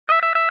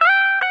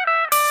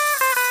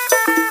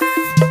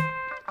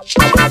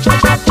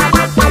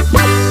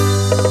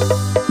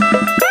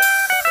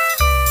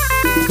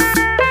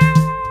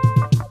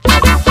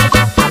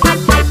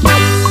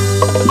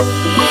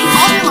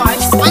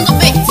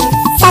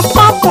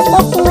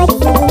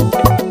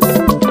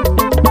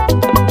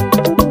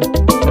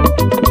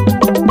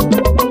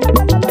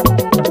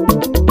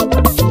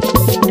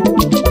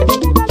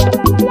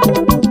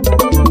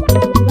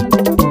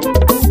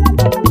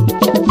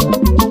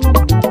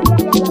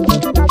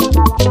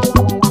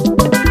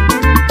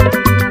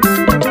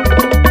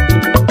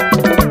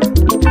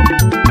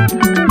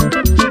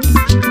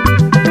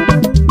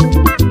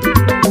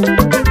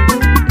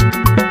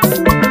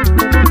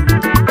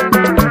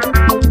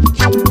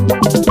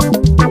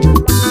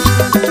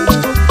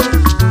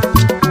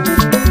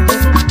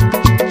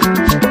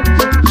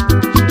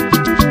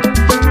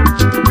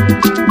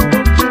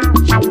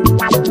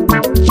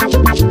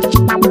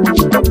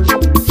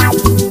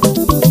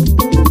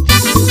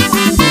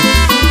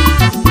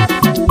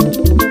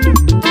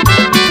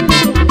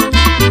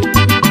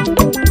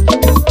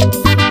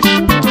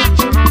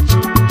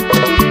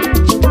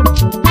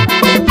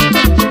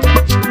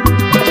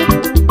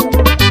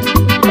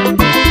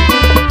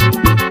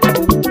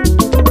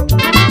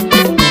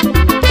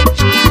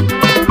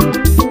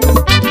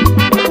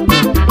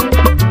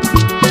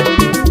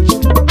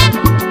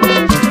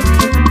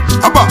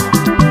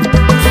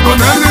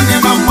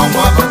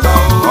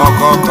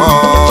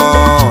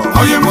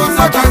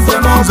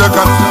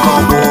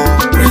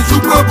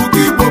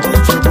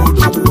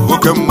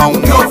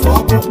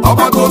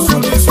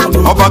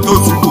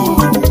Obatosu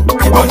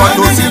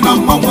Obatosu na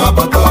mmanwụ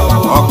abata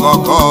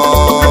Okoko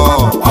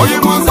Oyi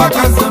Musa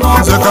kanse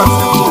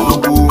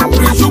n'ọgbọ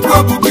Richukwu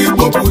ebuka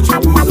Igbo bụ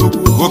Chukwu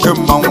odogwu Oke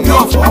mmanwụ Ndị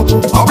ọfọ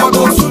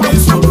Obatosu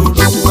n'iso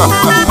n'odogwu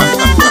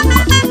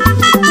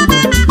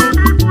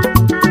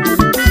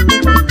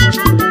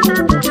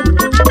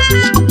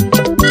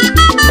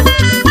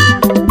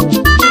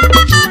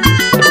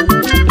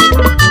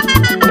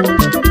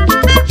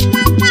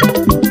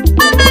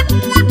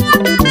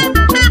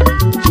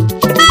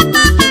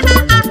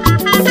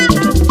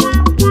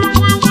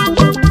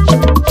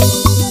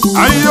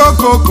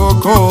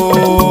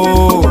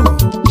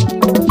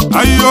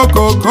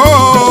Ayokoko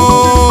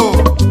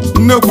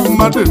nnekwu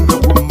mmadụ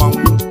nnekwu mmanwụ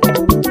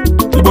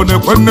Igbo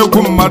na-ekwe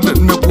nnekwu mmadụ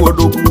nnekwu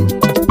odogwu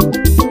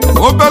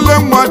obele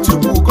nwa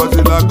Chukwu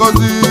gọziri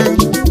agọzi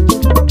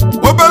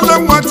obele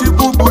nwa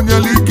Chukwu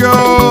bunyere ike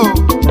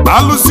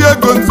alụsi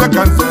ego nze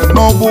ka nze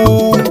n'ọgbụ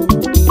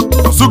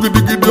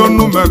ọsụgidigidi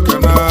ọnụ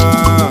mekene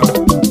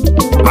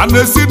a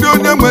na-esidi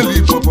onye nwere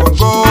Igbo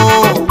bongo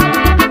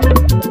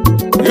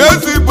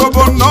ezi Igbo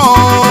bụ nnọọ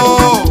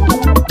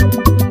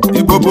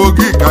Igbo bụ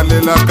oge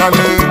kalịla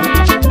kalị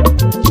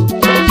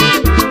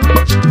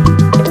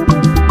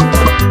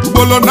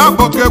ugbolo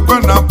na-akpọka ekwe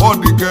na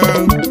bọdike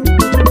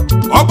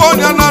ọgbọ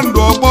ọnya na ndụ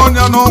ọgbọ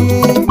ọnya n'ọnwụ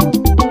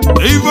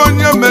ive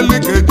onye meli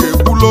ka eji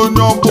ekwula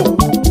onye ọbụ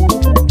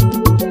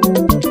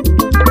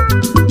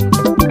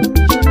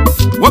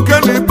nwoke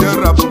na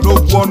ibiara bụ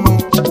n'okwu ọnụ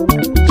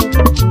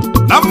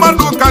na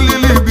mmadụ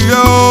kalili ibi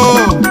ya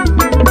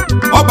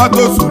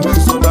Obatosu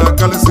n'iso na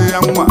akalịsị ya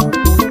nwa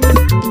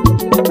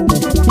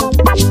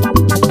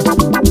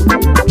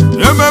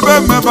emebe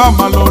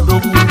amala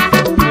odogwu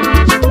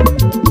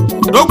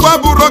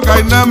abụrụ ka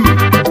inem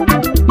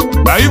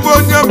na ive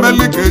onye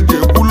meli ka eji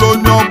ekwula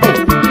onye ọbụ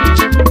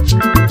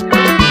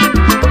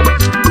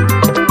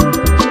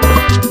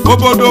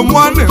obodo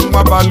mụọ na-enwe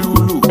abalị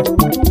ulu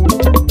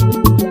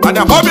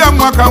anya gbọbịa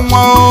nwa ka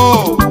nwa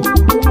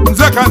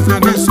nze ka nze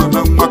n'iso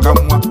na nwa ka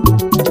nwa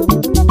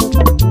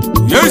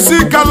ya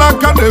isi kala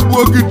aka na-egbu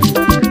ogidi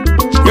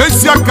ya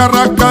isi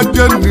akara aka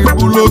je na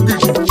ibulu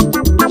ogidi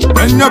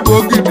enye bụ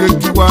ogidi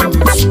ejiwa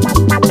n'isi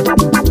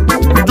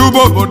nduba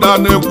obodo a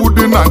na-ekwu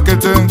dị na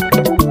nkịtị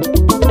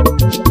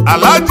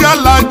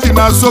alaji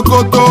na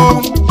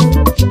Sokoto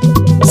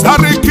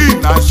Sariki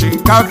na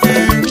Shinkafi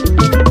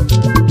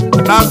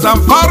na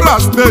Zamfara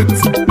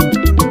steeti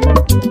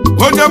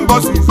onye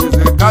mbọsi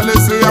izizi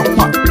kalịsị ya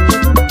nwa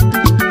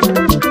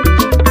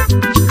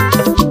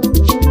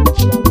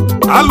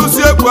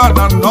alụsi egwu a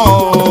na nnọọ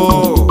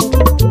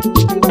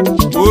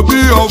obi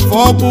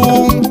ọfọ bụ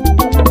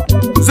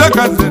nze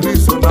ka nze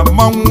n'iso na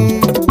mmanwụ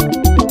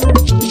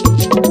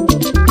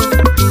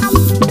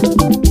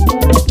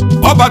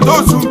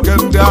Obatosu nke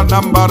ndị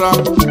Anambra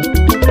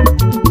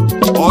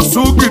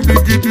ọsụ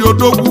gidigidi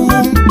odogwu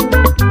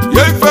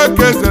ya ife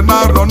ka eze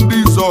na-arọ ndị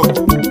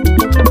Izọgụ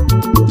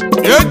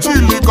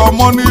echili ka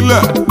ọmọ niile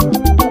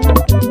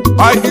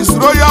by His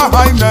Royal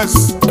Highness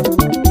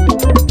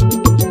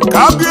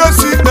ka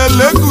Abiesi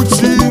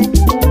Eleguchi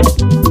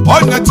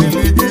onye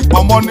chili gị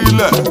ọmọ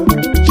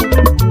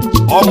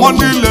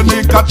niile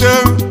n'Ikate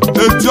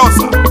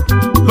Ejiosa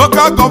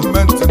local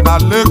government na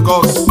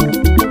Lagos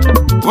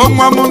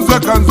onwe m nze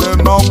ka nze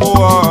n'ọgbụ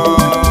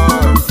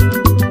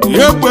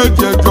ya egbe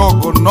eji eje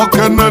ọgụ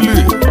n'Okeneli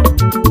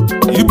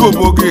Igbo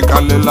bụ oge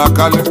kalịla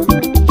kalị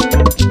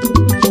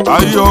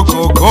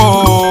Ayokoko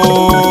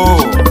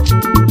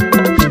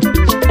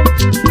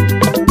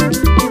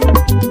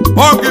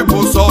oge bụ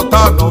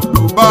Sultan of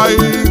Dubai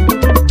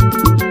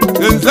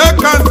nze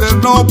ka nze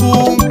n'ọgbụ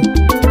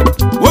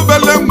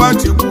obele nwa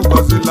Chukwu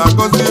gọzila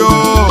agọzi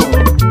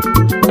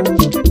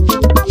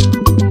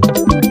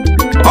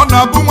ọ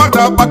na-abụ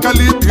nwata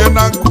agbakala ibie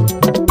na nkụ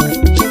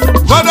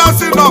ụfọdụ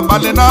asị na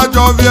ọbalị na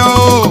ajọ ọbịa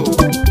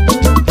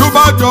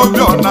duba ajọ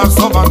ọbịa ọ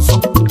na-asọba nsọ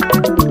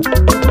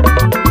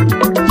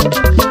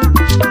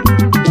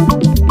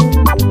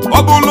ọ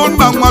bụrụ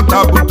nna nwata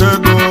bute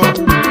ego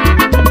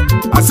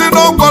asị na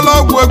ọgwọrọ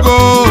ọgwụ ego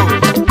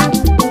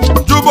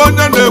juba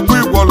onye na-egwu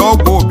igwọrọ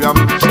ọgwụ ụbịam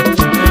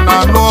na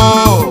anụ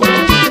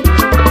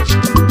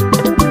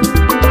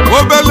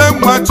obele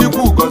nwa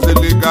Chukwu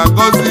gọzili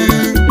ga-agọzi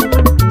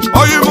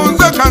oyi m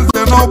nze ka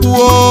nze n'ọgbụ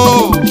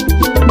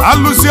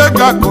alụsi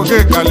ego akụ gị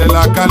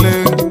kalịla kalị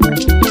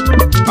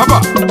aba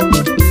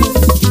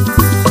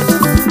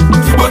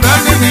Igbo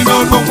na-enye ni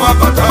n'ọgbọ nwa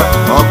abata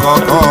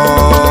ọkọkọ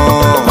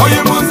oyi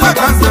m nze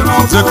ka nze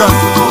n'ọgbụ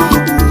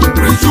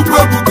Richukwu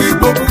ebuka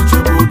Igbo bụ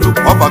Chukwu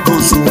odogwu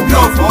Obatosu ndị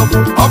ọfọ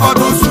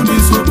Obatosu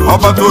n'iso n'odogwu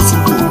Obatosu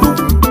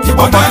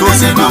Igbo na-enye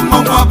ni na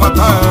mmanwụ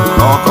abata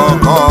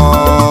ọkọkọ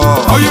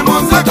oyi m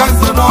nze ka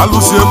nze n'ọgbụ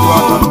alụsi ego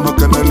aka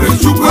n'Okeneli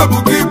Richukwu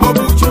ebuka Igbo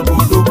bụ Chukwu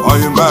odogwu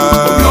oyi mbe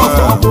ndị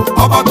ọfọ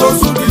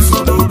Obatosu n'iso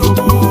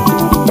n'odogwu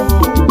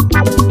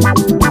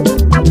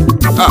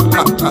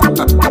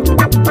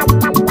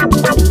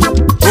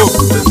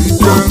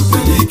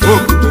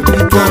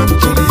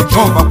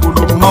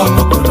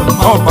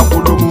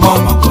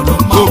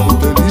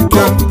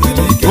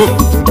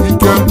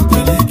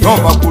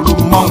ọbakwulu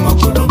mmanwụ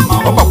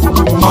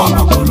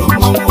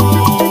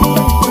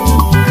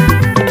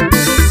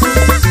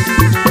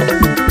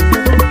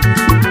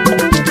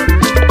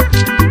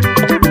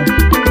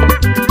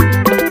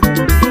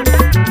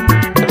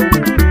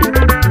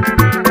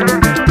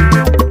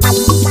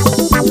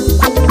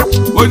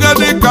onye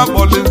dịka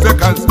Bọlinze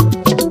Kanze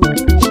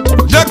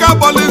onye ka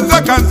Bọlinze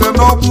Kanze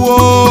n'Awgbu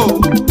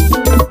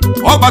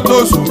ọgbata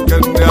ozu nke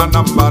ndị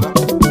Anambra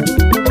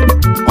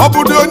ọ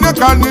bụdị onye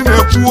ka anyị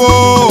na-ekwu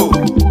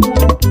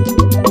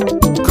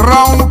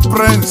Crown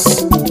Prince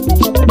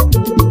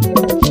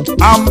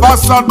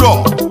Ambassador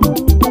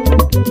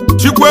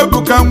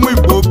Chukwuebuka nwa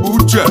Igbo bụ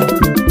uche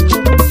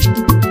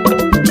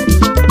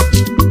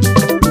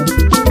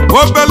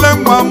obele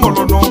nwa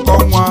amụrụ n'ụkọ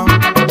nwa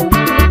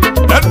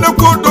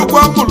nnekwu odogwu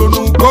amụrụ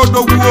n'ụkọ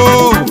odogwu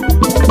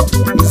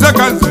Nze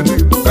Kanze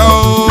n'Igbo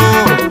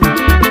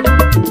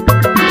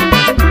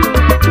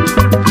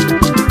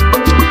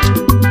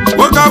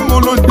oge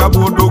amụrụ nya bụ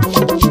odogwu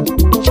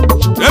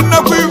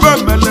nnekwu iwe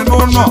mele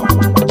n'ụlọ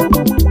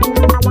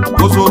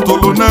ụzọ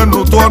tolu n'enu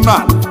tụọ na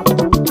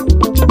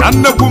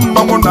nnekwu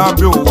mmanwụ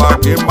na-abịa ụwa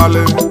ka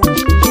ịmale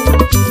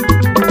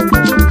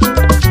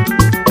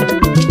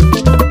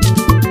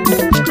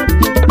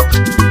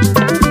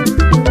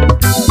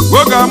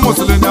oge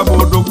amụsịrị ya bụ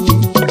odogwu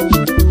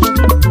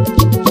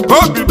ka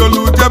o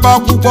bidolu jebe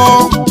akwụkwọ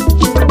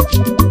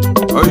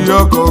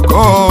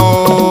oyokoko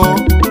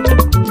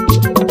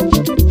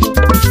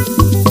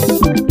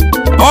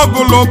ọ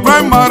gụlụ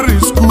praịmarị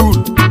skuul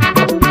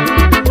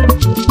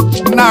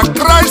na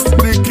Christ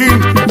the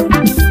King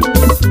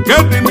nke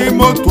dị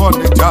n'ime otu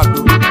Ọnịcha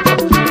do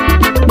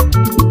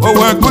o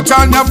wee gụcha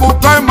anya bụ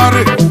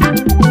praịmarị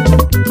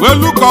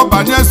welu ka ọ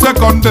banye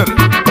sekọndịrị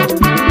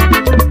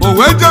o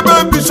wee jebe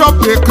Bishop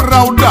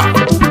Crowder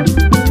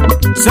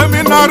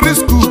Seminary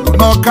School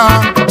n'Ọka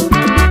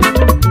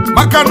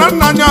maka na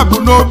nna anya bụ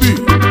n'obi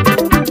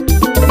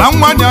na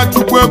nwanya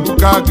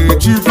Chukwuebuka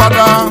ga-echi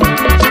fada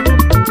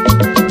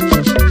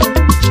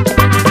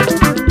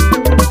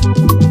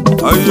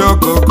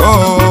ayokoko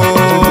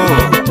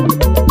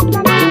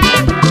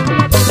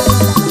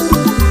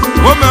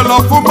o mere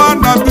ọfụma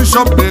na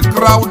Bishop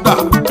Crowder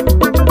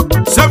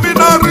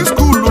Seminary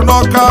School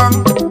n'Ọka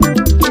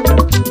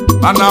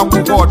mana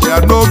akwụkwọ dị ya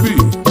n'obi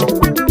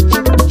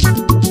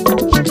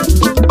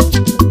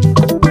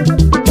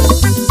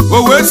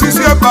o wee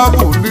sisi ebe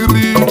ahụ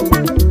n'iri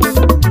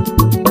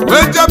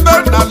wee jebe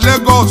na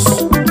Lagos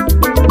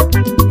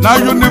na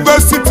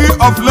University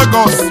of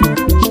Lagos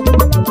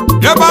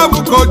ebe ahụ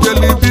ka o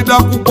jeli bido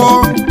akwụkwọ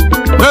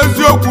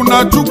eziokwu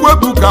na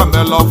Chukwuebuka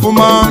mere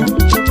ọfụma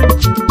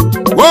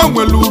o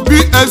nwere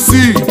BSc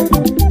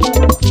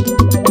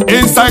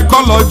in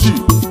Psychology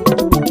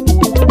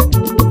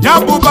ya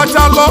bụ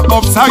Bachelor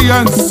of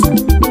Science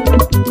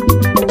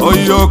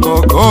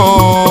oyokoko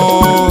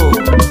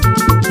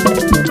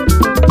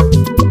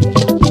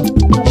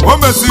o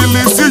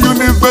mesịrị si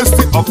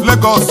University of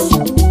Lagos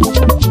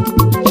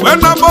wee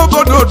naba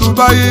obodo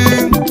Dubai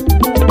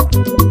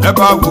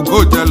ebe ahụ ka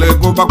o jele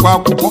gụbakwa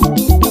akwụkwọ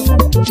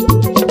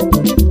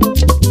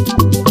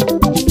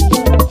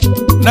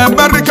na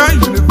American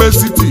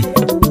University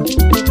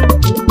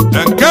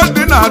nke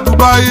dị na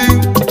Dubai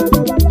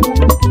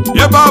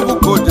ebe ahụ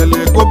ka o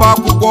jele gụba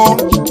akwụkwọ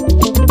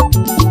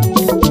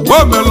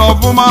o mere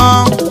ọfụma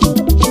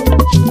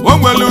o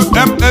nwere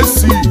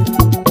MSc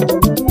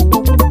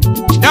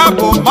ya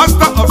bụ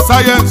Master of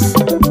Science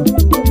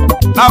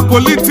na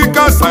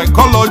Political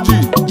Psychology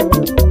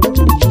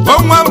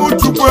onwe m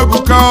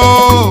Chukwuebuka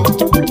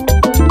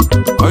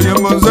onye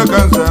m Nze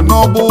Kanze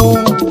n'Awgbu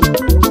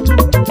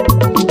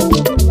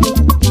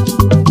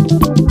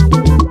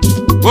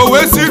o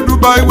wee si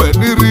Dubai wee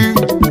n'iri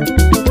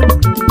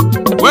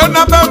wee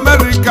naba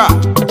America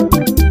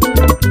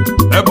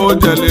ebe o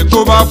jele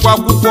gụba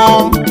akwụkwọ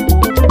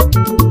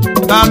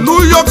na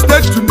New York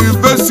State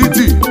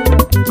University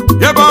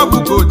ebe ahụ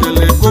ka o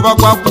jele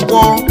gụbakwa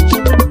akwụkwọ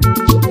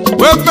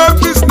wee mee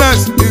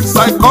business in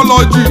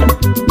psychology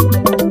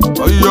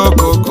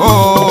oyokoko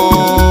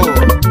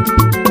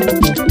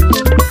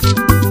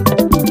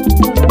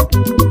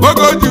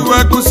oge o ji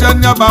wee gụsịa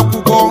anya bụ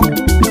akwụkwọ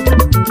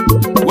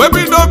wee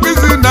bido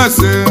business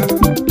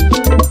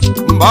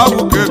mgbe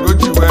ahụ ka ego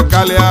ji wee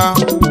karịa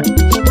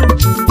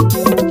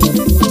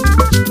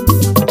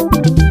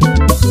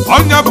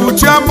onye bụ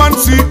chairman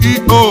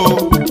CEO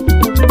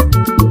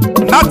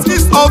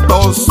Northeast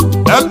Autos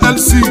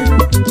LLC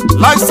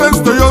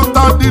licensed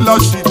Toyota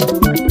dealership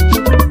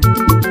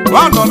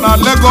one na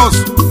Lagos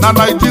na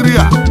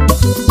Nigeria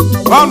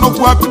one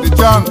kwa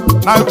Abidjan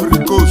na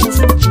Ivory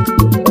Coast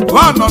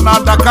one na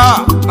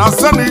Dakar na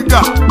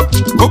Senegal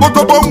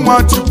obotobo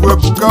nwa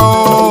Chukwuebuka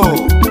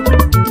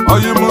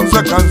onye m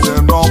Nze Kanze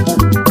n'Awgbu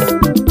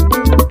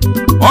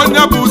onye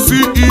bụ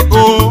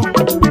CEO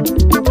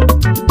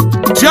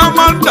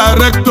Chairman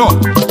Director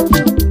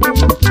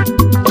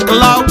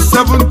Cloud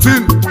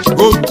 17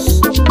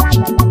 Homes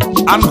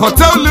and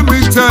Hotel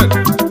Limited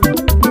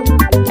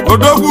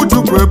odogwu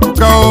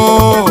Chukwuebuka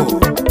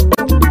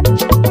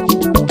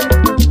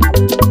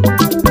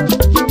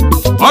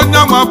onye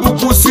nwa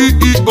bụkwu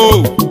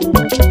CEO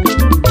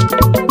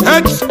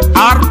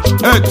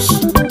HRH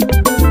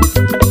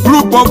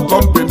Group of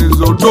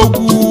Companies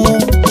odogwu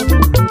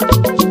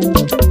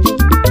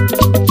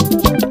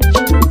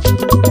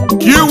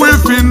Kiwi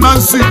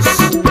Finances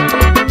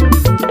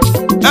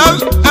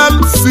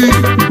LLC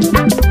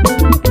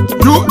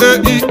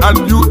UAE and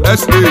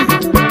USA.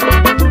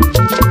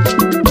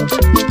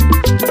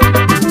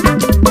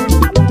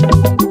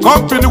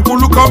 Company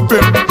kwulu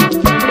company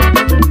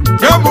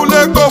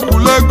kemulego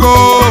kwulego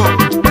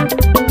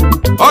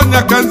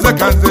onye kanze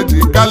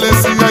ji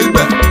kalesi ya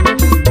ibe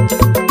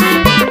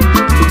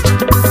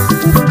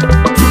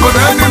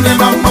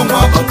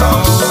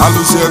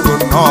alụsi ego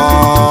nnọọ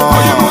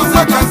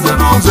nze kanze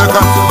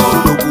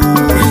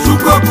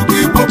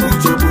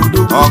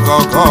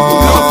ọkọkọ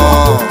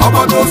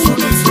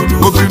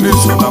obi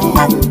n'iso na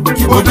mmanwụ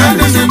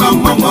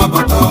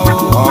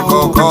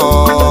ọkọkọ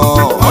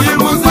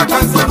nze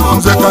kanze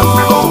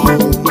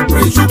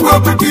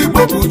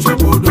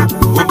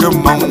oke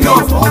mmanwụ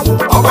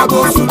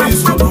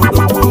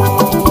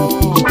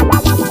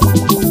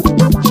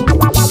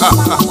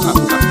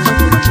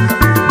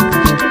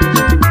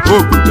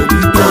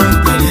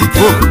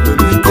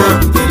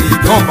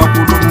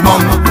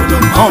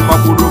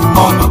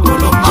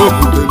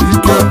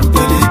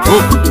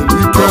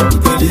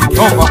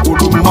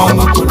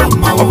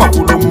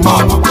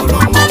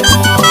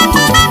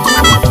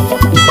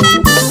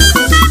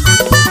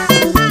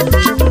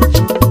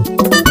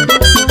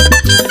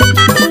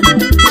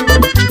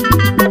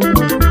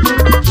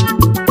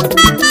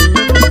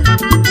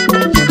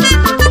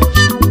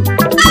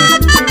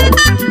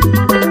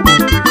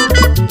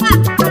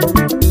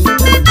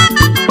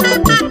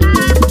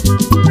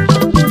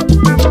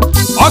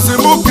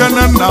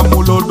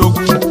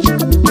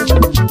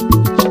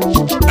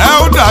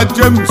Elder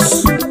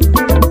James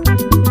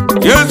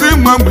yezi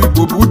nwa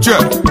Igbo buche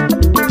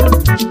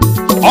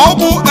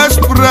Awgbu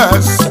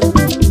Express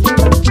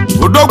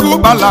odogwu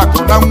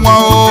balakụ na nwa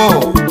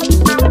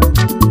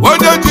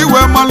onye ji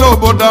wee mala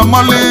obodo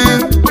amali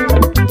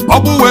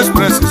Awgbu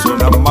Express so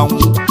na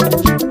mmanwụ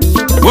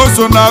o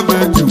so na abụ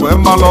eji wee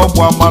mala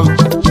ọgbụ amalụ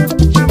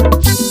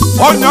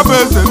onye bụ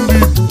eze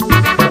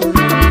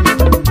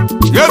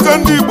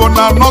ndị Igbo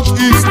na North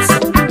East.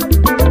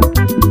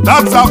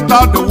 That's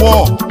after the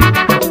war.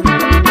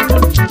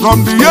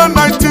 From the year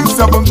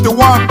 1971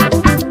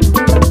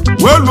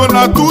 well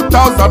on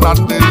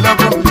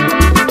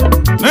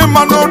 2011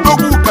 Nema no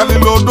odogwu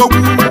kalilo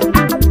odogwu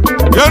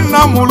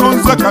Yena mulu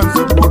nze kanze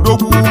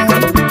odogwu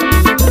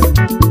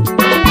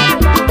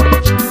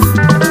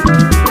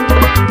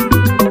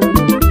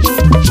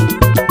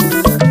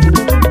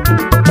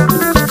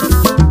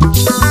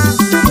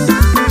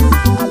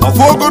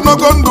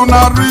Ogonogo ndụ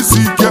na-arụ isi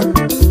ike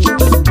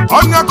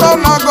onye ka ọ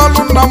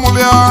na-agọlụ nna mụrụ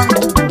ya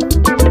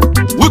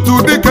utu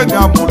dike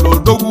nya mụrụ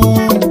odogwu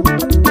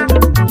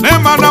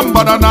n'ịma na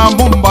mgbada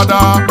na-amụ mgbada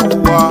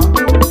ụwa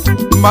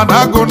mgbada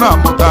agụ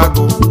na-amụta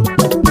agụ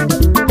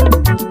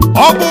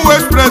Awgbu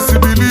Express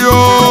bilio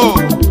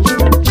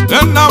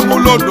nna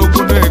mụrụ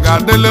odogwu na ị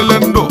ga-adịlele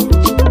ndụ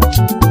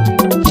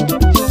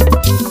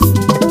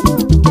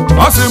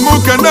ọ sị mụ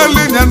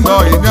keneli nye ndụ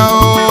ịnya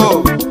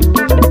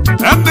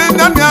ndị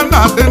nyanya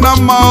na-adị na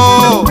mma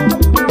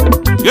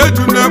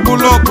yeju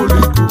na-ebulu okpulu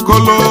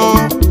ikukolo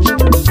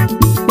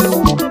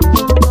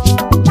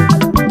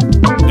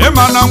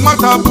ịma na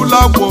nwata bụla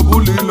agwụ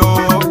obulu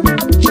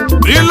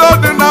ilo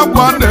dị na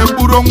agwa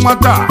na-eburu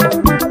nwata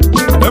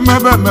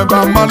emebe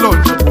amala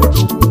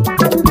obodo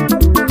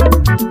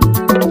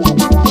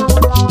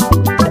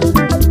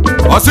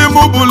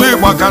ọsịmụ bụlu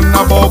ịgba ka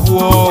nnaba ọbụ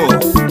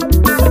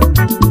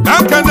ka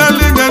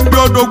keneli nye ndị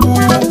odogwu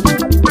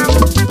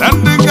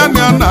ndị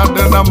nyanya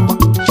na-adị na mma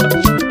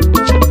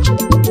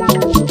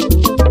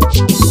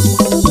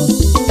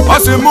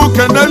ọsịmụ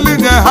keneli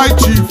nye High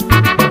Chief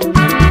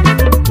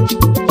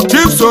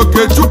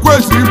Okechukwu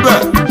Ezibe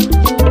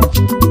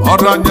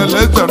ọranyela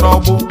eze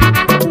n'ọgbụ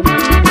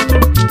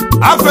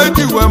afọ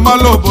eji wee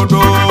mala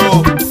obodo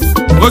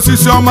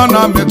osisi ọma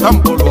na-amịta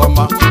mkpụrụ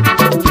ọma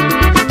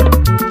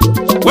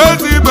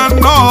Ezibe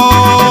nnọọ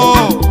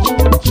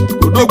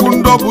odogwu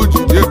ndọbụ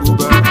jide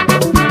ebube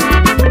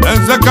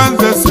Nze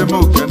kanze si m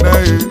okene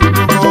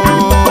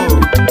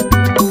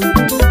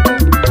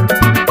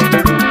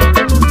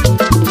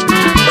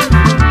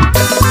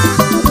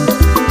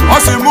ọ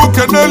sị m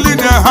keneli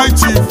nye High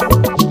Chief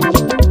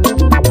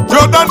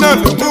Jordanel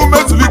mụ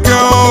mezulike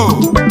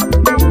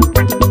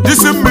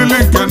isi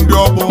mmiri nke ndị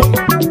ọgbụ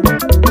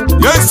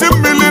ya isi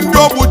mmiri ndị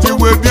ọgbụ ji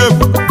wee dị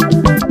ebu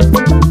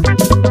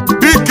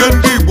dike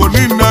ndị Igbo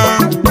niile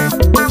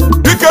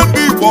dike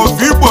ndị Igbo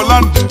ọzọ Igbo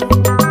land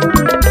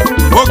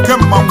oke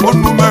mmanwụ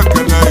nnume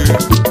ekene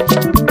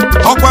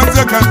ọkwa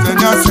nze ka nze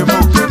nye asị m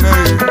okene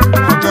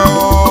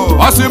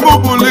ọ sị m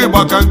bụlụ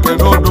ịgba ka nke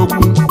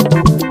n'odogwu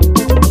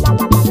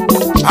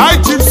High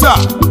Chief Sir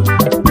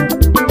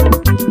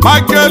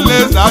Michael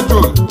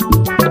Ezeajo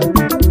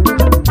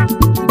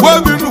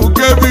gwebinu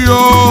kebiyo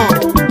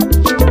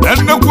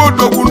ennekwu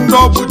odogwu ndị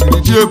ọbụ jiri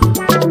dị ebu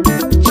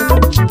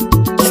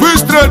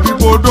Swiss Trade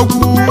bụ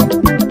odogwu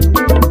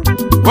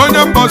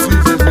onye mbọsi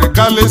izizi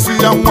kalesi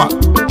ya nwa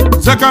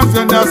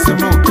sekanzenye asị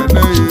m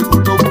okene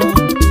odogwu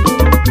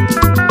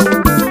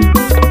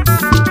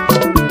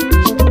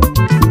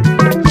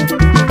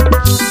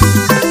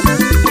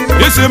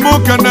isi m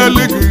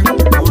keneli gị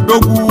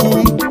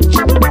odogwu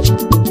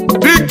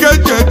dike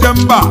jeje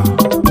mba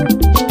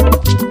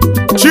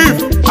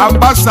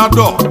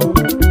Ambassador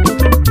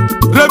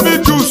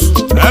Remigius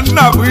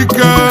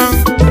Nnabuike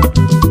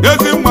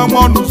ezi nwa m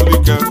ọnụ zuru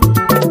ike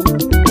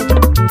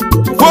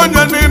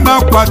onye niile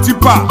akwa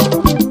tipa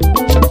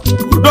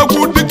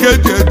udogwu dịka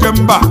eji eje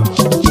mba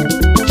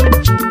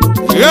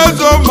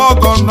ezo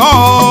mọgọ nọ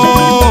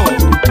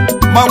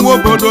mmanwụ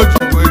obodo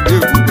ji wee dị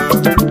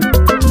ebube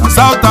na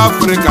South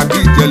Africa ka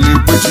ijele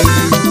ikwechi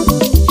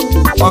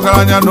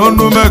ọgaranya na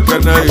onume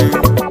ekene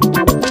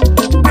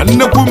ya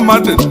nnekwu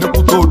mmadụ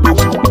nnekwute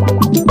odogwu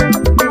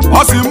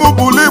ọ sị mụ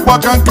bụlụ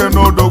ịgbaka nke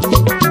na odogwu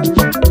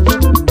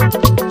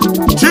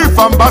Chief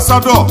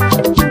Ambassador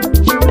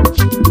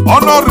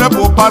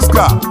Honorable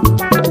Pascal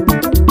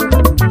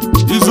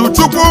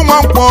Izuchukwu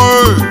Nwankwọ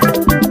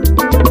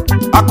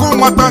akụ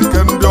nwata nke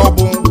ndị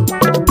ọgbụ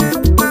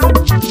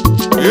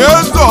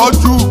Eze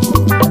Ọjụ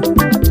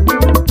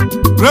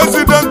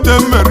President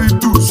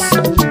Emeritus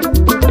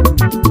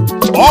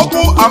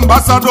Ọgbụ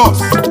Ambassadors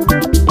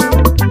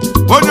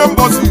onye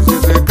mbosi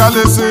izizi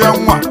kalesi ya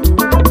nwa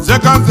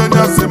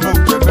zekanzenya si mụ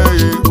kene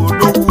ya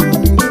odogwu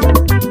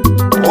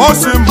o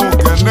si mụ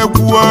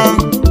kenekwuwe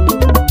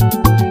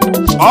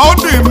all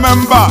the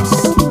members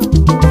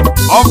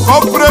of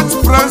Corporate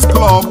Friends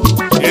Club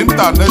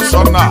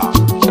International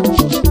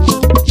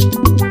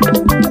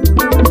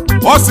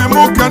o si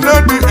mụ kene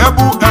the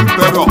Able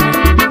Emperor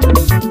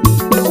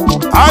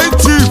High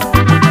Chief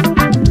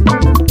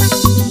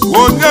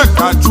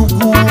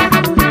Onyekachukwu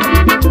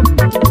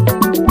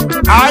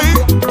I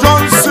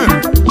Johnson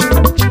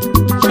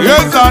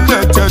Yeza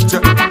na-echeche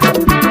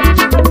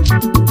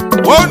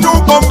onye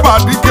ụgbọ mba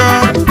dike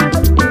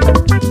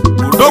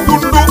udogwu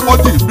ndụ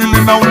ọdị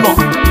bili na ụlọ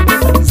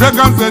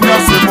zeganzenya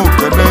si mụ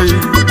keneyi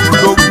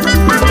udogwu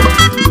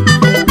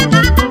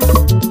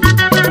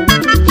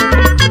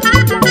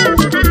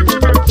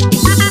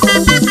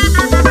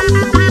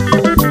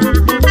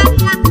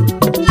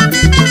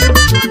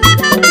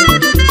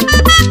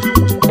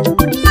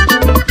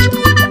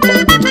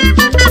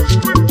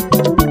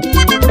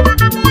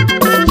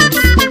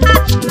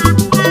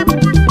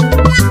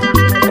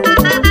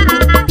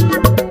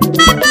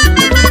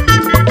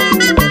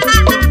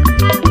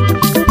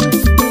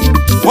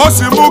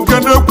osi mụ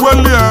kene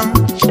kwelie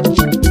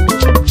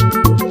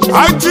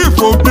High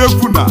Chief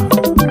Obiefuna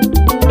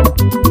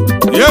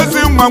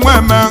yezi nwa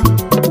nweme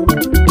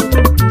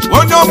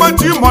onye ọma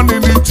Chimoni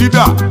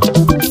n'ichida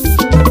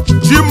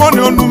Chimoni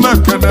onume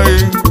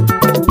keneyi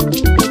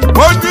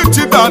onye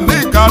chida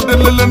n'ịka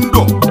adịlele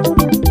ndụ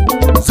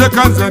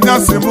zekanzenya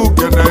si mụ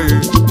keneyi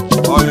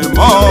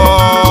oyimo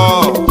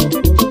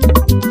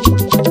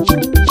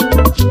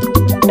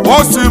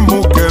osi mụ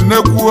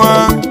kenekwue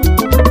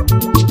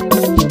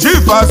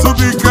Chief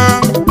Azubike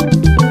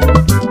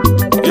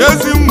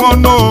yezi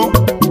nwono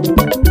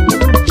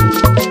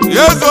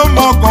yezo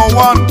moko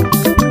 1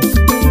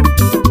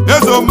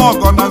 yezo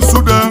moko na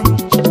Nsude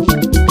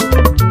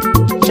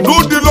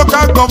Nudi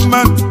local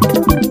government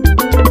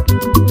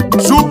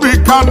Subi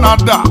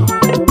Canada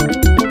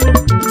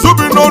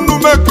Subi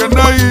n'onume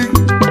keneyi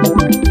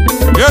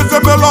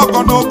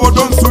yezebeloko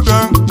n'obodo Nsude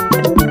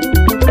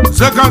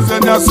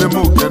zekanzenya si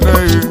mụ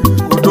keneyi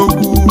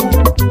odogwu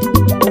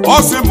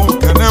ọ sị mụ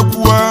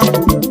kenekwue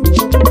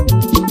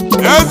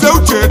Eze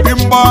Uche dị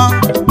mgba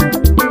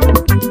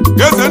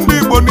eze ndị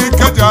Igbo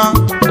n'Ikeja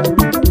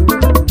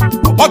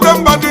ọkpọte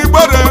mba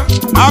n'Igbere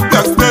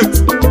Abia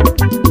steeti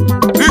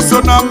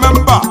iso na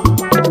memba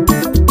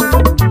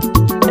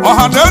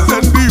ọha na eze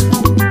ndị Igbo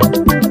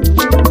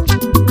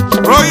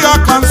Royal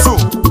Council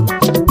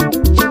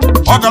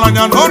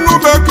ọgaranya na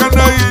onume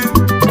ekeneyi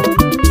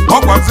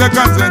ọkwa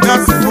zekanzenya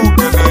si mụ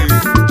keneyi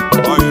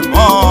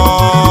oyimo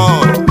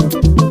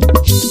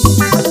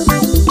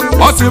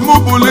ọ sị mụ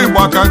bụlụ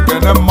ịgbaka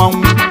nkene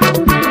mmanwụ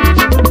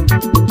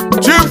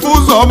Chief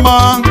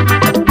Uzoma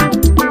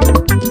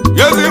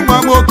yezi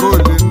nwa nwoke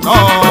oli nnọọ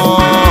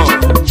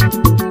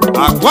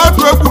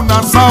agwatu egwu na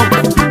South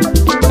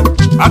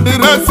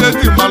adịrịsị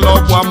eji mala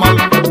ọgwụ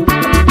amala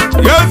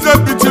yeze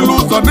bichili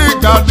ụzọ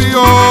n'ịga adị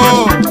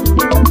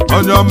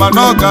onye ọma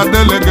na ọ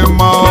ga-adịle gị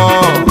mma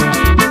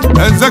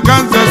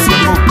ezekanze si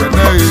mụ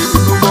keneyi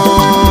inugo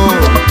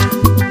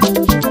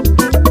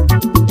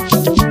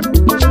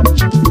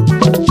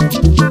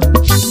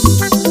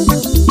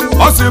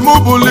osi mụ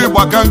bụlụ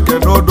ịgbaka nke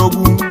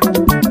n'odogwu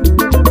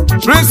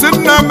Prince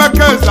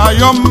Nnaemeka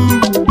Ezayom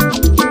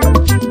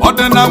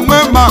ọdịna nwe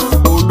mak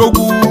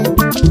odogwu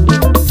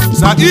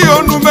sa ihe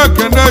onume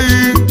keneyi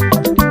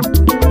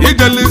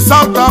ijeli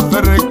South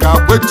Africa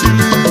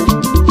kwechili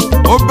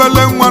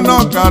obele nwa na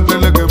ọka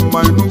adịle gị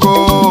mma inugo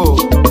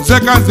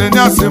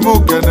zekanzenya si mụ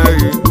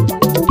keneyi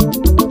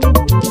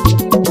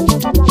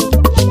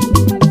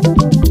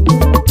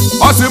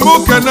osi mụ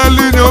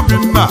keneli nye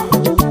Obinna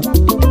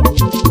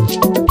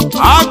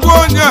agụ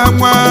onye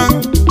enwe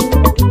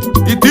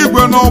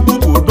idigwe n'ọgbụ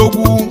bụ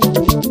odogwu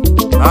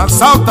na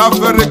South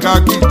Africa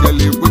ka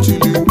ijele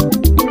egbochili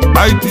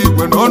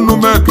idigwe na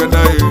onume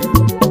ekeneyi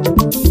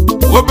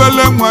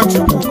obele nwa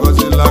Chukwu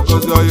gọzila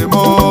gọzi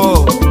oyimo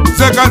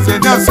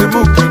zekanzenya si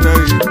mụ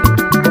keneyi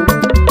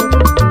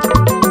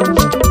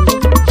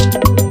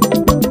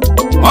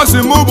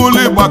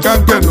Osimubuli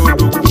Bakanke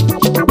Nodo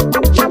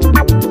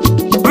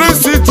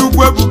Prince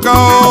Chukwebuka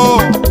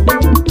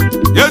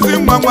Yezi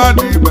Mama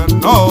di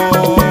Beno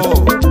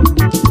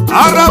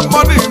Arab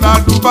money na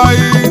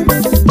Dubai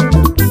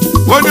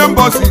Onye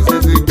mbosi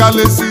zizi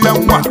kalesi ya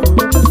nwa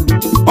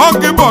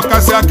Ogibo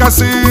kasi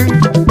akasi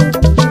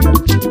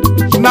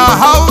Na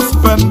house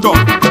vendor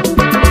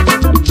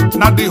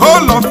Na the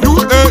whole of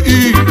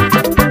UAE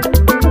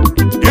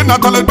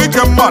Inatale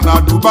dike mma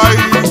na Dubai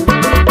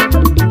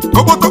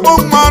Tobo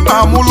mma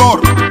na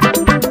Mulor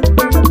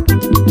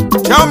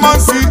Chairman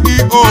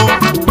CEO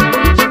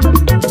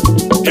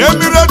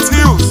Emirates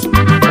Hills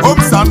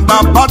Homes and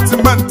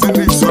Apartment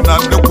Niso na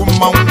Ndekwu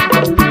Mmanwụ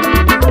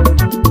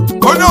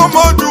Onye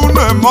ọmọdụ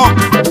na-eme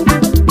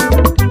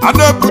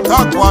Adepụta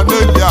akwa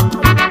n'eli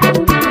akwa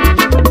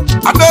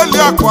Adeli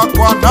akwa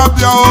akwa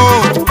na-abịa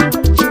o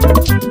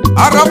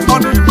Arab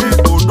money ni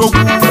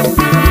odogwu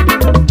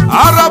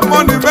Arab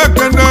money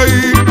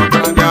mekeneyi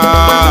ọgaranya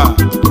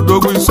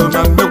odogwu iso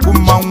na Ndekwu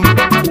Mmanwụ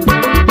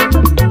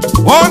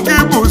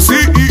Awgbu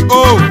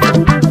CEO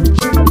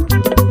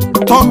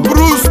Tom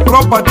Bruce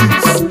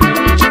Properties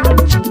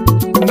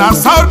na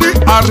Saudi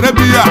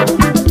Arabia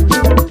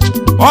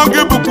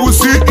Awgbu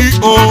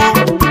CEO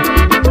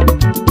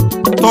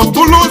Tom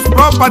Bruce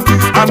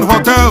Properties and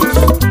Hotels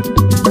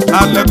na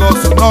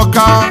Lagos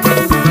N'Ọka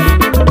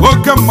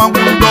oke mmanwụ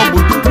ndị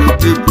ọgbụdụ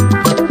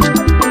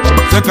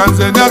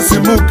Sekanzenya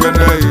simu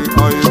keneyi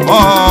oyimo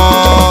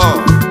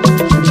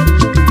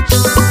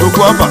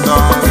Okwu abata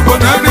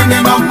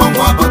Ibonene na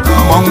mmanwụ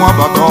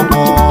abata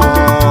ọgbọ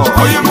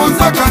Oyimo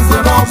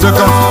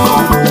Sekanzenya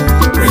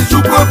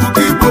Rechukwu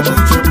ebuka Igbo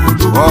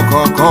buchibudu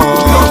Ọkọkọ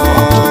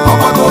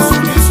Ọbata osu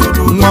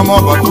n'isodo Nwa m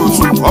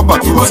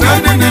ọbata osu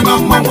Ibonene na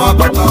mmanwụ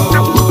abata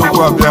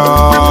Okwu abịa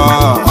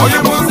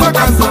Oyimo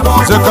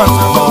Sekanzenya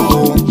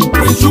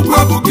Rechukwu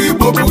ebuka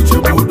Igbo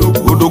buchibudu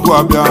Odogwu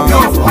abịa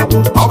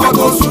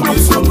Ọbata osu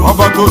n'isodo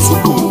Ọbata osu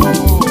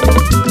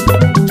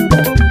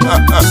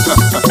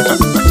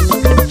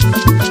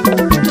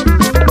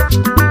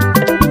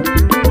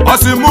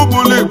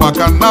Osimubuli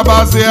maka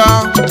nnabazia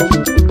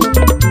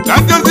ka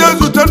njezi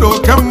ezute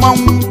n'oke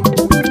mmanwụ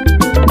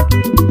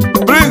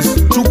Prince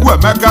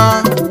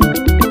Chukwuemeka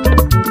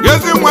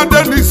Yezi nwa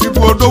Dennis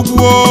bụ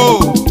odogwu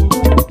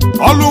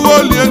ọlụwo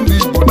olie ndị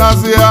Igbo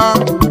n'azịa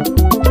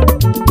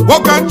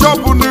nwoke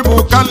nchọpụ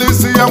n'Igbo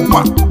kalisi ya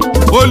nwa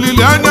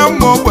olili anya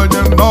mma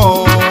ogbenye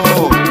nnọọ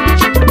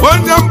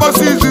onye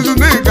mgbasa izizi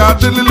na ị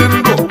ga-adịlili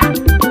ndụ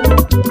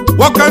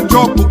nwoke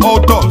nchọpụ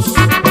Autos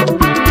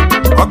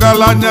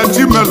Ọgaranya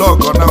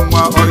Chimelọgọ na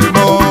nwa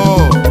oyimo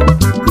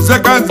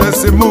Sekanze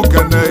simu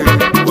keneyi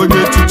onye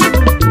echichi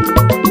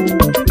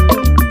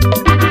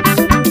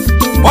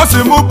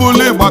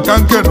Osimubuli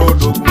Bakanke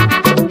n'odogwu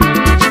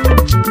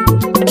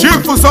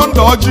Chief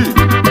Sunday Oji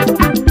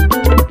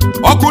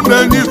ọkụ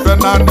na-enye ife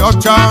na anị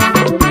ọcha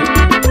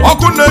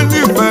ọkụ na-enye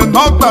ife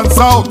North and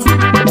South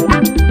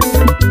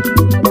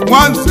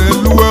Nwanze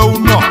eluwe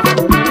ụnọ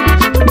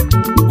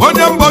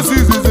onye mgbasa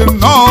izizi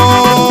nnọọ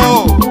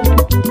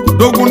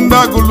odogwu ndị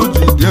agụlụ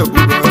ji dị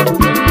ebube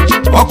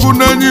ọkụ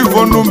na-enye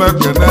ivonu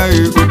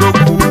mekeneyi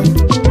odogwu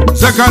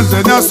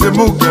Sekanzenya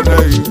simu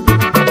keneyi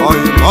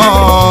oyimo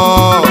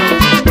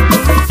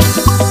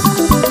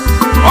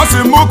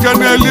Osimu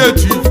keneli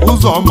echi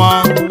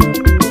Ụzọma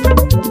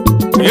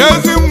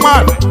Yezi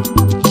nwanne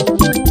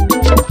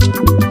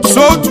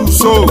So to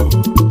so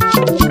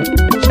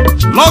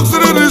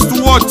Luxury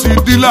wristwatch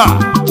dealer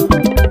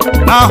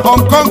na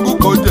Hong Kong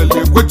ka o jeli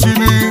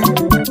ekwechili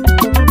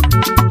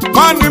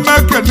Mani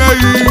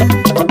mekeneyi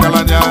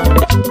ọgaranya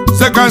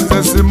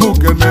Sekanze simu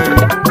keneyi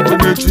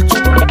onye echichi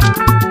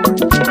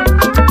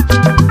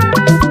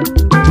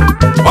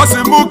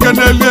Osimu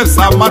keneli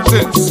Esa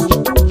Martins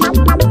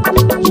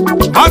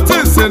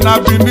na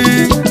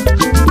Bini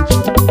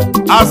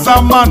as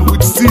a man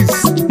with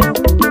six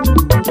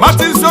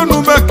Martins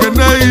onu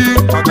mekeneyi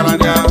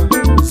ọgaranya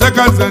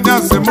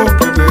Sekanzenya simu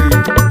keneyi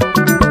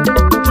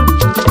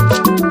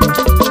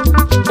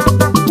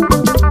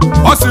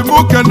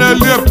Osimu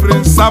keneli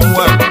Prince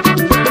Samuel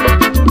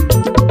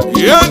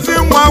Yezi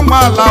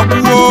nwa ala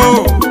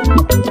gbuo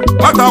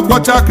nwata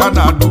kwọcha aka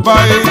na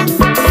Dubai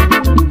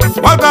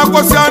nwata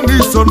kwọsịa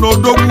n'iso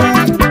n'odogwu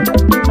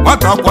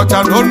nwata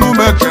kwọcha n'onu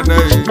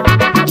mekeneyi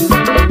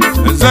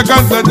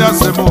Sekanzenya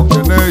simu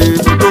keneyi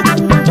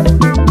odogwu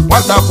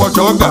nwata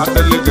kwọcha ọ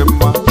ga-adịlị gị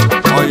mma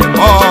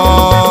oyimo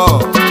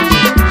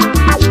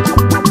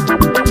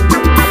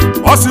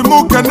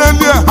Osimu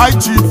keneli High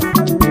Chief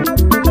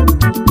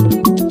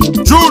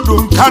Judu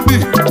Nkadi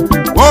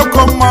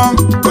Okoma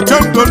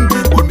Ochendo ndị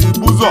Igbo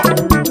n'Ibuzọ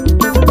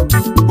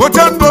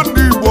Ochendo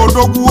ndị Igbo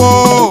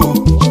odogwu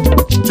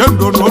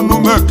Chendo n'onu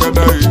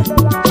mekeneyi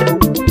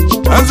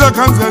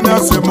Sekanzenya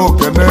simu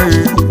keneyi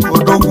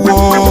odogwu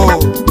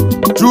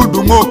Judu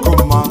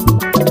Okoma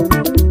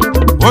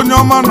onye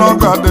ọma na ọ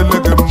ga-adịlị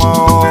gị mma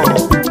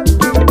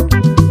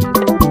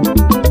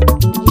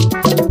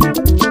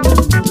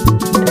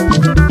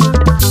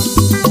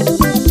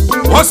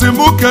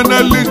Osimu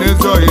keneli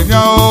n'ezi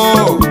ọyịnya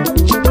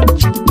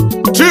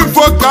Chief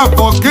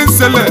Okafọ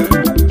Kinsele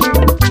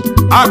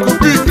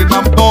Akubigi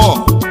na mbọ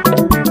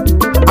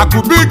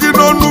Akubigi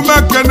n'onu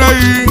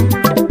mekeneyi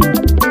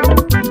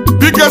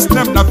biggest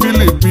name na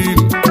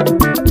Philippine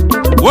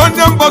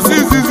onye mbosi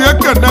izizi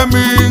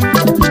ekenemi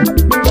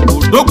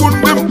odogwu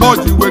ndị mbọ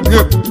ji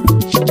wedie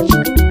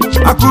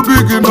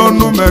Akubigi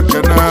n'onu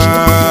mekene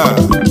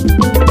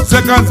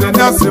sekanze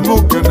nyasi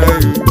mu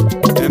keneyi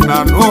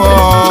inanu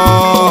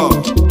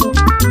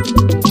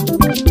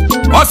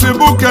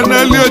Osibu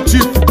kenelie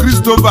Chief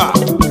Christopher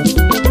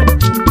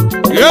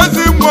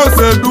Ezi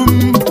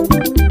Mwosedum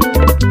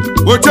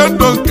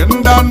Ochendo nke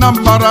ndị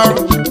Anambra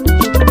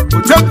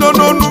Ochendo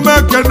n'onu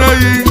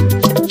mekeneyi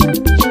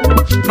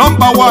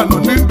Number 1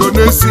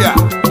 n'Indonesia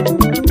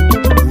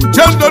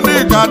Ochendo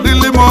n'iga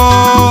adilimo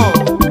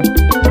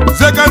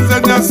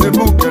Sekanze nyasi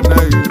mu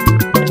keneyi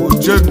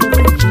Ochendo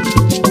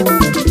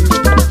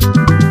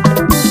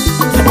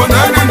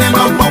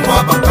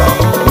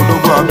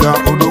Odogwu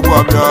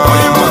abịa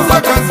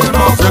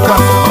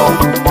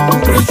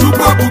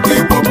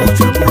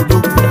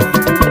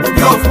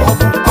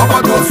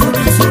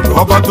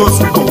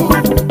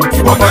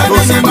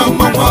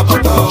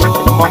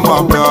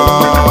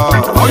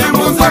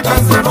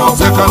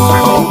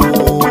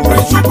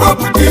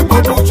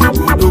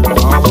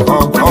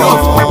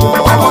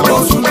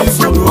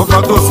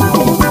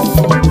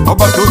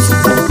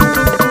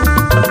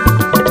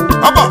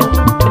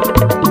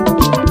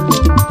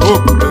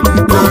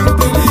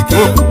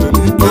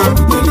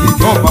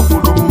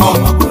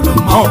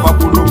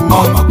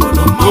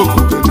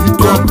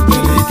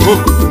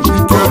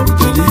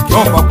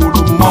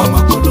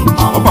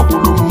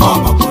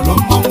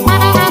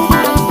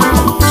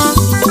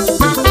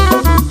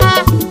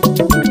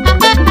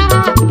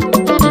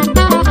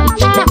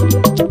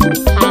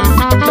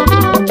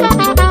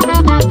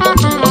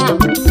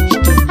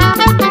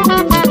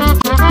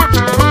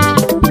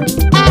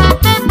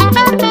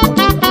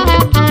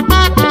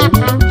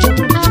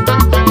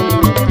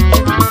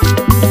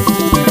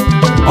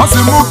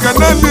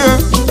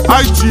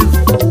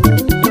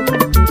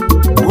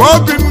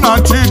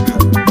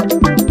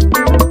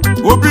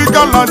Obi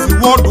Galaxy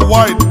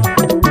worldwide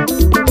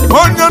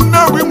onye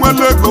Nnewi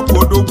nwere ego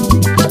kodogwu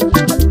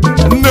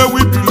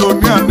Nnewi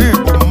bilonia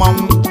n'ịbụ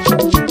mmanwụ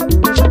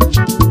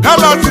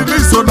Galaxy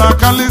n'iso na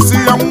akalịsị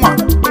ya nwa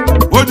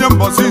onye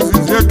mbọsị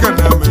izizi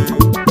ekeneme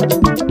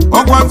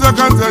ọgwa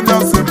nzekanze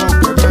nyasị m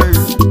okene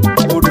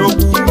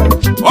odogwu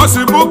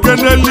Osibu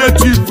kenelie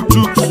Chief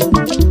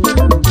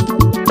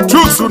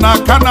Chuks na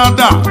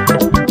Canada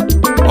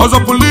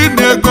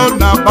Ọzọpụlini ego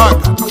na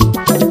Baga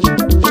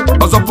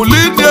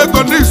Ọzọpụlini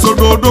ego n'iso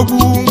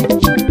n'odogwu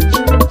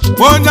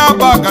onye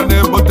Abaga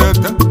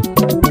na-ebotete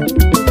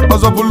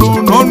Ọzọpụlụ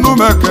n'onu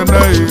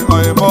mekeneyi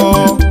oyimo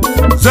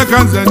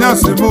sekanze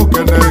nyasi mu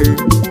keneyi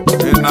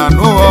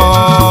inanu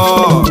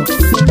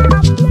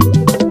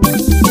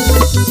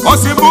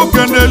Osibu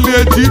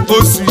kenelie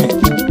GOC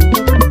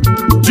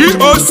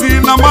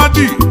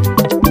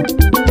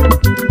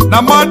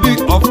Namadi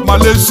of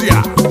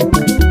Malaysia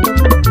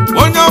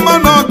onye ọma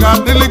na ọ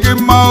ga-adịlị gị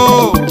mma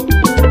o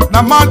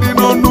Namadi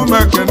n'onu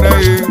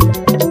mekeneyi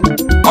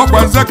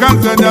ọkwa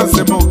nzekanze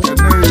nyasi mu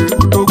keneyi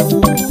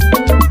odogwu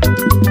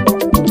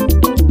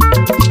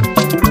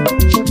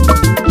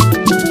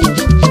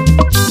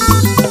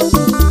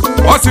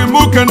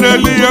Osimu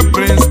kenelie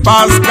Prince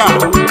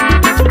Pascal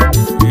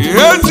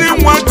Ezi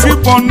nwa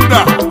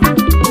Chibonda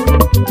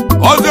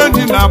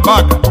Ozenyi na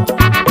Baga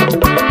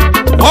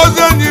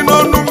Ozenyi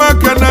n'onu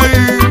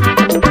mekeneyi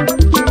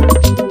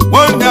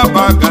onye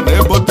Abaga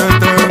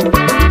na-ebotete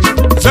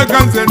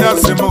sekanze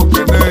nyasi mu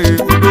keneyi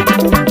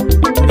odogwu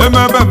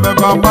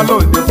emebe amala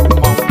onye bụ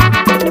mmanwụ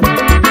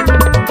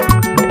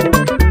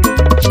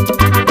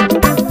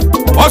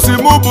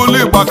Osimu bụlụ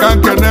Igba ka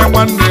nkene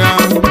nwanne ya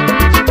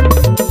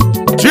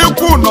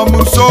Chikwu nọ m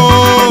nso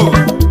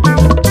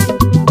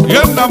ye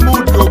nna m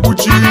dị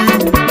Ogbuchi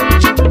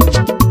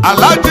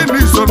Alaji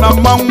n'iso na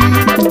mmanwụ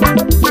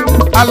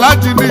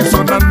Alaji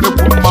n'iso na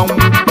nnekwu mmanwụ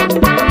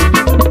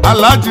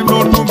Alaji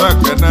n'onu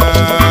mekene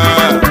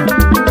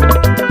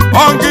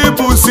Ongi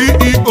bụ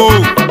CEO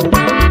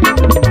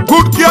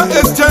Good Care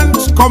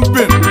Exchange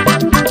Company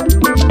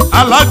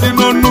Alaji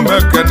n'onu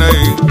mekene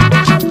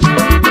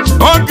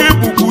Ongi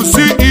bụ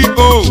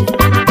CEO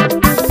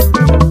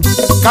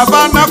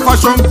Cabana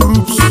Fashion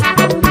Groups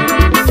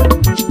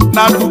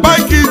na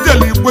Dubai ka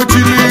ijeli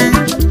kwechili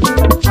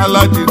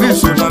Alaji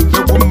n'iso na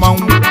nnekwu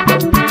mmanwụ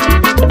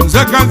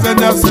nzekanze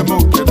nyasi m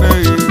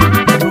okene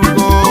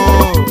ugo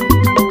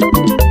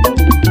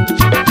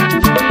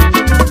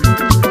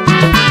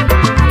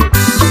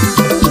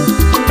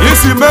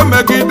isi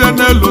memegide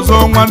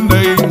n'eluzo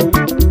nwanne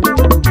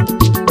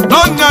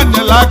n'ọnya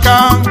nyela aka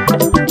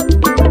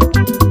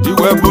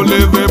iwe bụla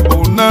ebe bụ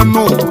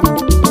n'enu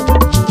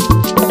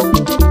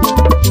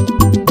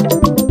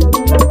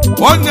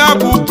onye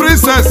bụ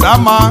Princess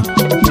Ama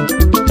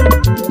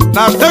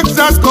na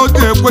Texas ka o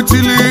ji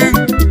ekwechili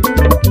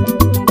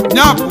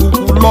nya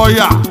bụ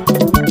lọya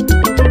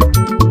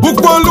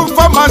bukwolu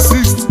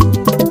pharmacist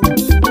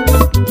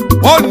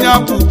onye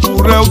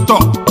bụ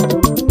realtor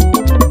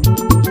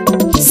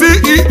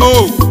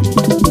CEO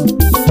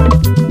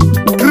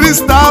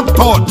Crystal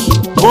Touch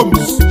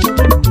Homes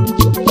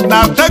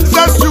na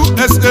Texas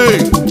USA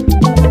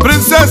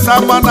Princess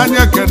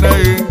Amananya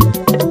Kene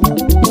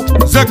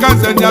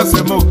Zekazenya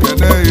Semo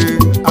Kene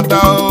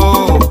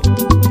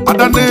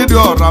Ada n'edi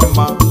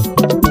ọramma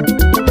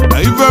na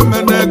ife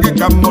mene gị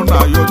ka mụ na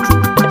yochu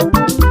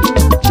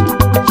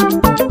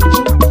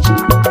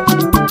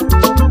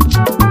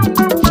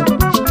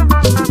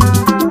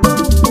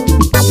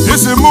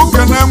isi mụ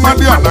kene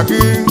nwadi ala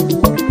gị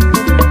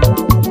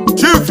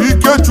Chief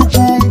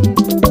Ikechukwu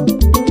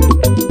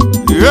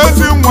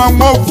ezi nwa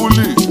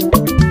Nwofuli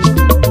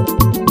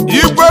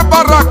Igwe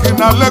Barak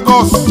na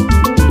Lagos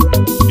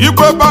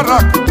Igwe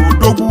Barak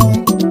Odogwu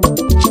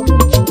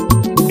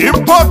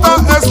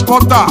Importer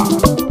Exporter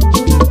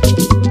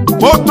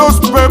Motor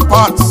spare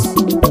parts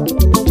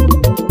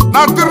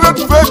na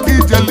trade fake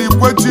ijeli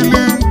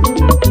kwechili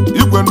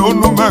igwe na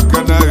onu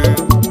mekene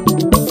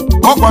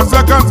ọkwa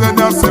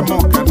Zekazenya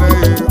Semo kene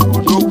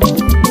Odogwu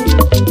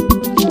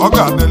ọ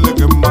ga-adịlị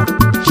gị mma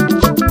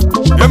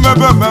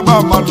emebe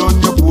amala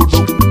onye bụ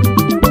Odogwu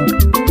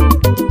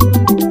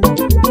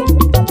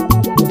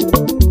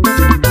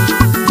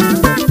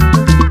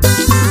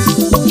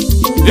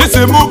isi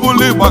mụ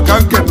bụlụ ịgba ka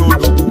nke na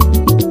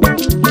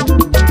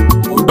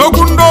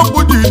Odogwu ndị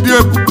okwu ji dị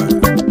ebube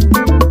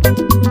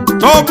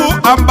Tobu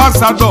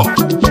Ambassador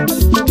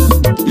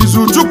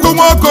Izuchukwu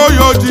Nwokoye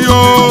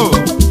Ojio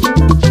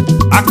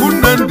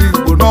Akunne ndị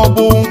Igbo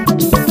n'ọgbụ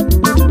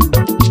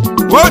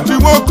Oji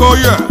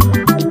Nwokoye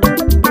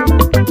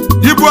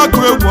Ibu atụ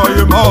egwu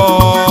oyimo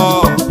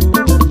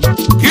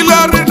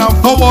Kilari na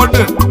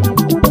forwarding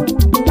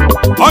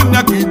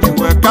Onya ka iji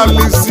wee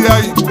kalịsịa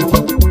Igbo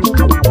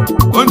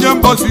onye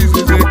mbọsi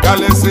izizi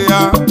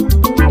kalịsịa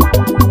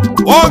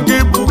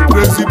oge bụ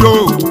presido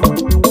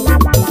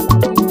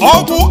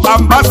Awgbu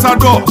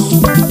ambassadors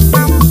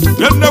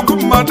nnekwu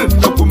mmadụ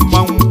nnekwu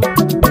mmanwụ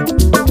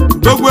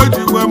Odogwu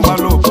eji wee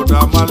mmalụ obodo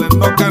amalị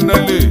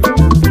nnọkenele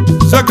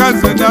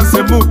Zekazenya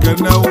Semo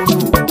kene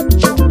unu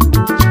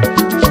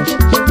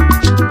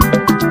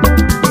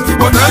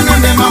Igbo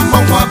na-enye na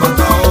mgbanwe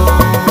abata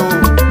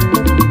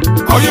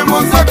onye mụ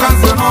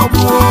Zekazenya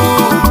Awgbu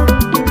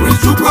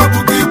Chukwu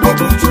abụghị Igbo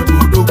bụ uche bụ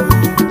Odogwu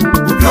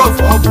obi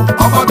ọfọ ọbụ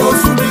ọgbado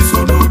osu n'iso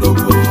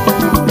n'Odogwu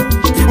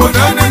Igbo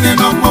na-enye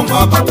na mgbanwe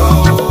abata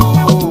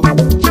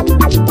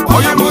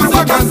onye mụ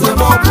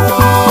Zekazenya Awgbu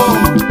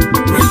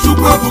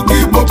Chukwu abụghị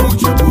Igbo bụ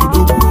uche bụ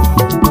Odogwu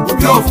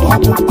obi ọfọ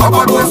ọbụ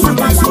ọgbado osu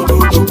n'iso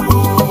n'Odogwu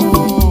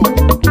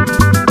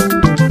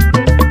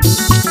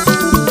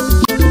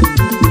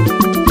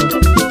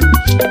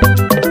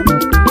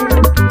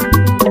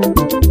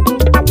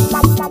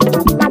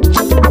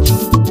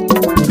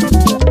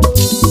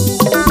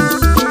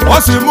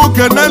Osimu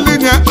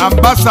kenelinye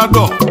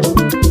ambassador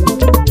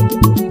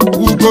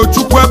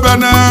Ugochukwu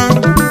Ebene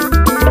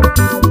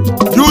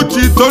UG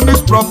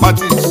Tony's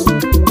Properties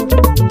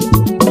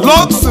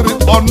Luxury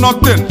or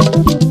nothing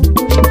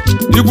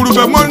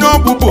Igwurube monye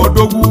ọbụbụ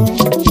Odogwu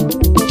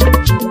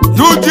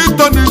UG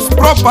Tony's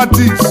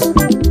Properties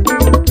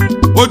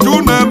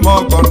Oju na-eme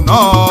ọgọ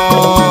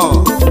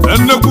nnọọ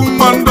nnekwu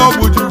nwa ndị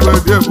ọbụ ji wee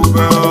dị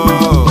ebube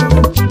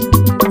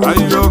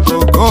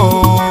ayokoko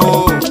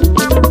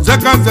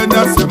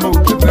Zekazenya Semo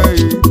kene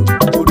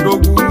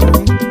Odogwu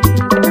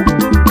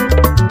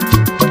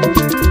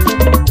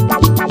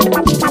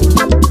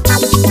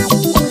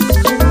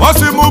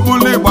Osimu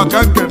bụlụ ịgba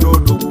ka nke na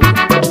Odogwu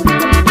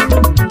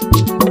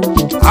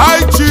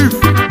High Chief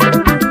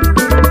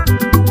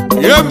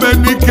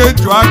Yemenike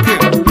Juake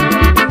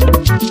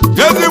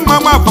ezi nwa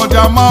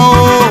Nwafọdịama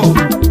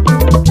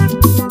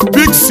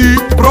Big C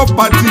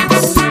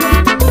Properties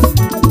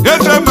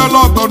eze mele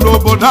ọgọ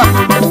n'obodo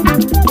Akụrụ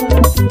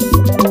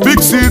Big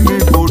C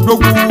n'Igbo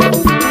Odogwu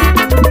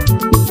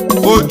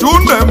Oju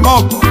na-eme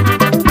ọgọ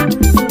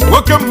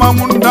nwoke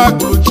mmanwụ ndị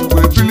Akụrụ ji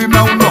wee bili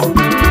na ụlọ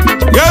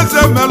ya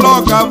eze mele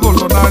ọgọ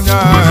abụlụ n'anya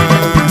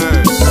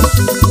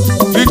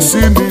Big C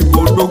n'Igbo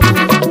Odogwu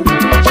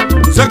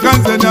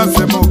Zekazenya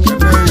Semo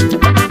kene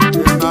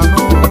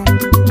nanụ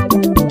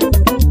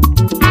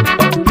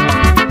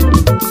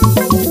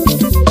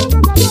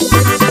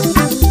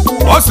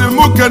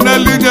Osimu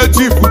kenelinye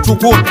Chief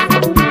Chukwu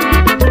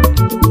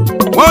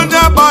onye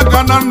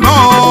agbaga na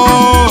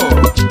nnọọ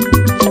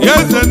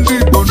eze ndị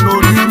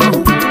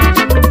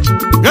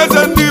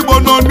Igbo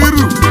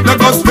n'Oniru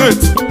Lagos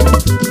State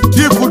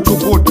Chief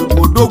Chukwu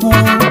Odogwu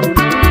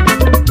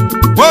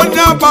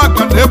onye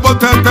agbaga na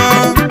Ebotete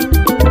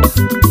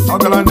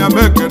ọgaranya m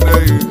ekene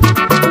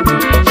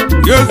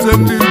eze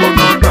ndị Igbo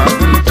n'ọga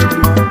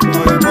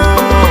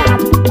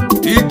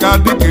ịga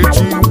dịka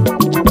echi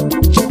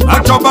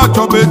achọba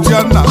echi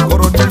a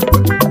na-akọrọ n'igwe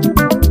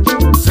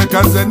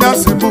Zekazenya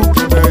Semo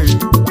kene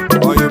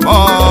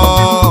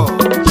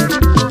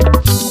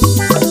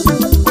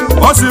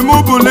Osimu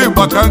bụlụ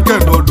ịgba ka nke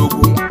na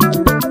Odogwu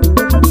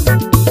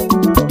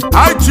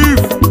High Chief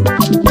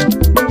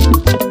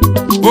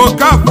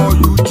Okafọ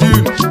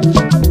Eugene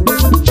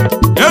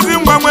ezi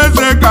nwa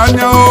eze ka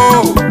anya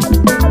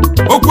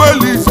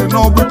Okwueli si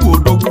n'ọgbụgbụ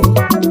Odogwu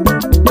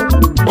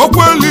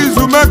Okwueli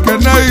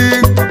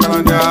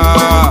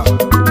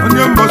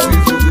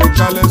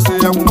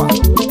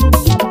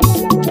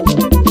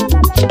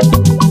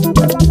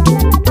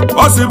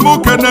si mụ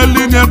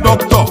kenelinye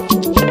dọkịta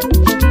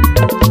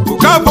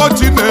Ugabo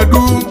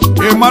Chinedu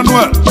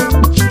Emmanuel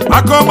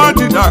Akoma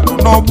Didakụ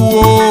n'Ọgbụ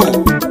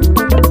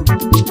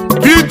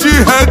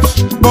PGH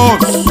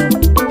boss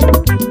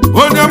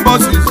onye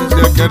mbọsi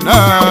izizi ekene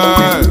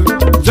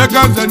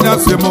Jekanzenya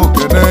si mụ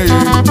kene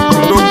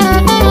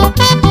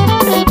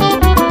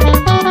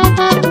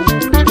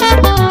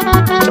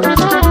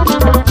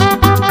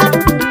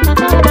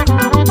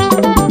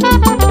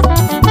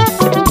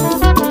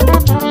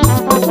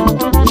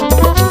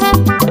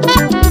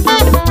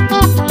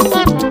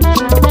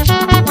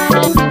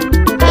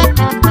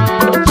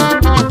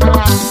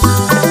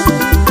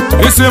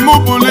isi mụ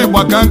bụlụ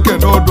ịgba ka nke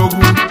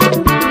n'odogwu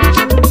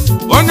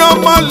onye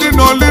ọma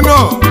lino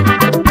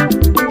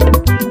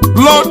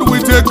blood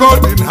with a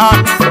golden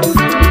heart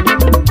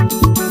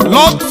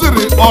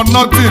luxury or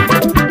nothing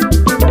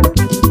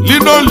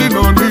lino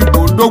n'Igbo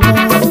odogwu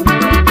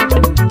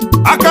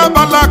aka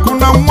balakụ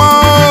na nwa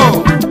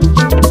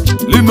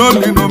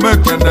lino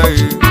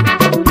mekeneghị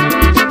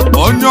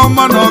onye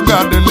ọma na ọ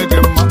ga-adịlị gị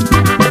mma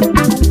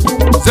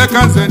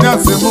Jekanzenya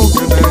si mụ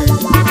keneghị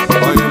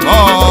oyimo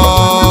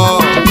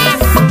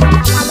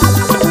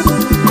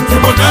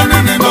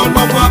Nene no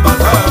Onowu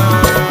abata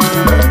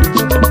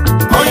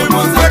Oyi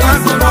mo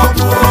Jekanze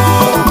n'Ọgbụ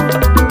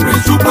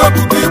Rechukwu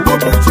ebuka Igbo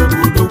bụ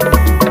Chebodogwu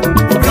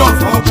Obi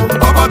ọfọ bụ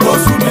ọbata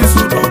osu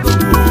n'iso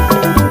n'Odogwu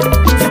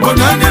Igbo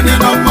nene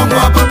no Onowu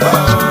abata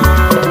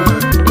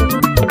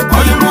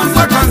Oyi mo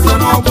Jekanze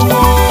n'Ọgbụ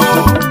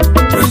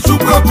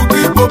Rechukwu ebuka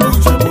Igbo bụ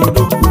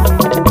Chebodogwu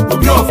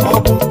Obi ọfọ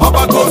bụ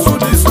ọbata osu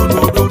n'iso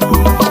n'Odogwu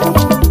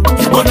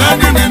Igbo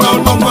nene no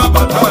Onowu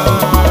abata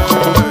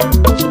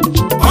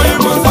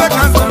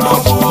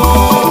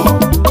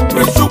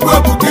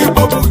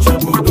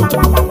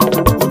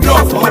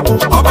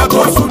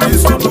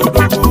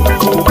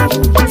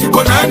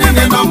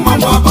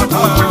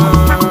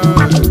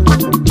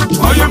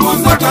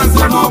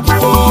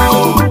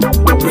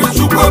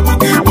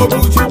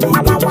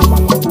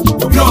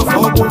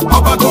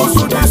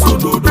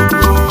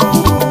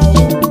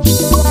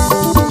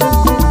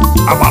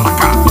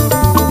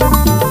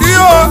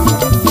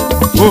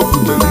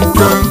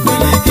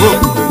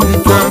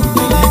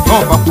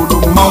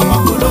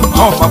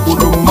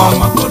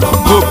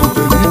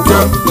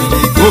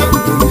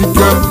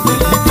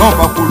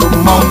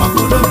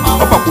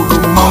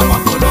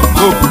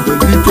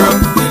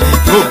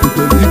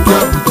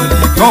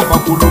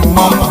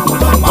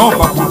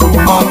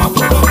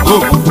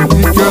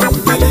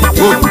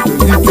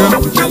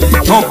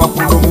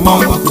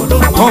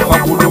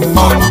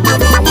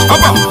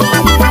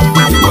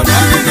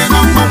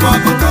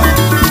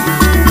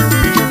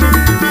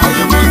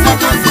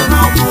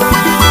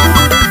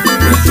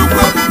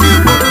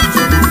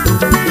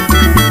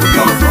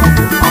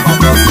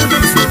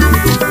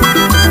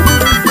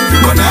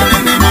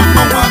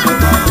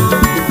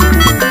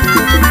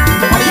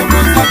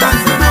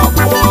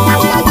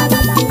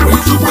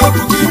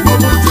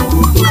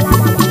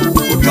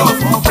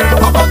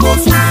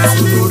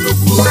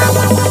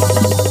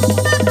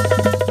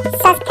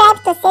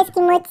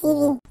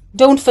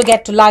Don't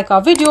forget to like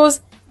our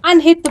videos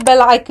and hit the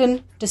bell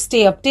icon to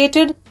stay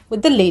updated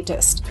with the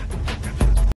latest.